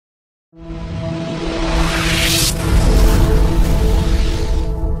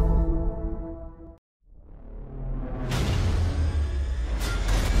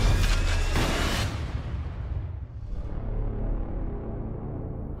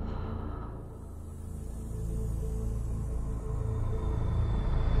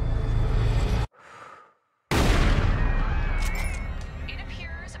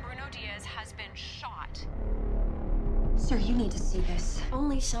Sir, you need to see this.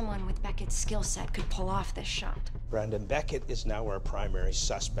 Only someone with Beckett's skill set could pull off this shot. Brandon Beckett is now our primary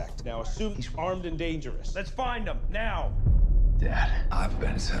suspect. Now assume he's armed and dangerous. Let's find him, now! Dad, I've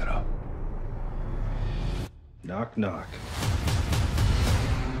been set up. Knock, knock.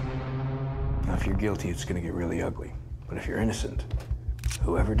 Now, if you're guilty, it's gonna get really ugly. But if you're innocent,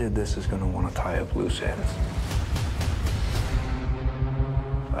 whoever did this is gonna want to tie up loose ends.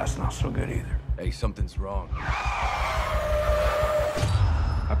 That's not so good either. Hey, something's wrong.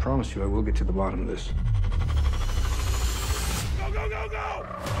 I promise you I will get to the bottom of this. Go, go, go, go!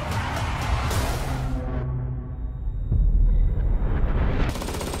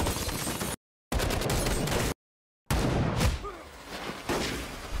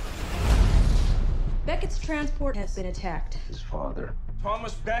 Beckett's transport has been attacked. His father.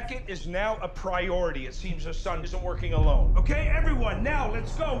 Thomas Beckett is now a priority. It seems his son isn't working alone. Okay, everyone, now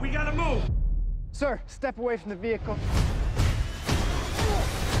let's go. We gotta move. Sir, step away from the vehicle.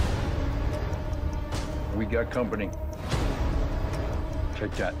 We got company.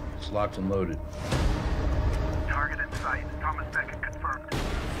 Check that. It's locked and loaded. Target in sight. Thomas Beckett confirmed.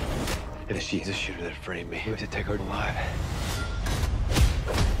 If she's the shooter that framed me, we have to take her alive.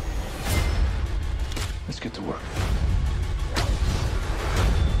 Let's get to work.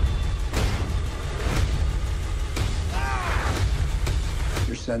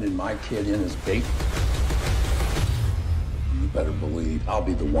 You're sending my kid in as bait? You better believe I'll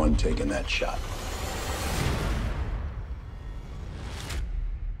be the one taking that shot.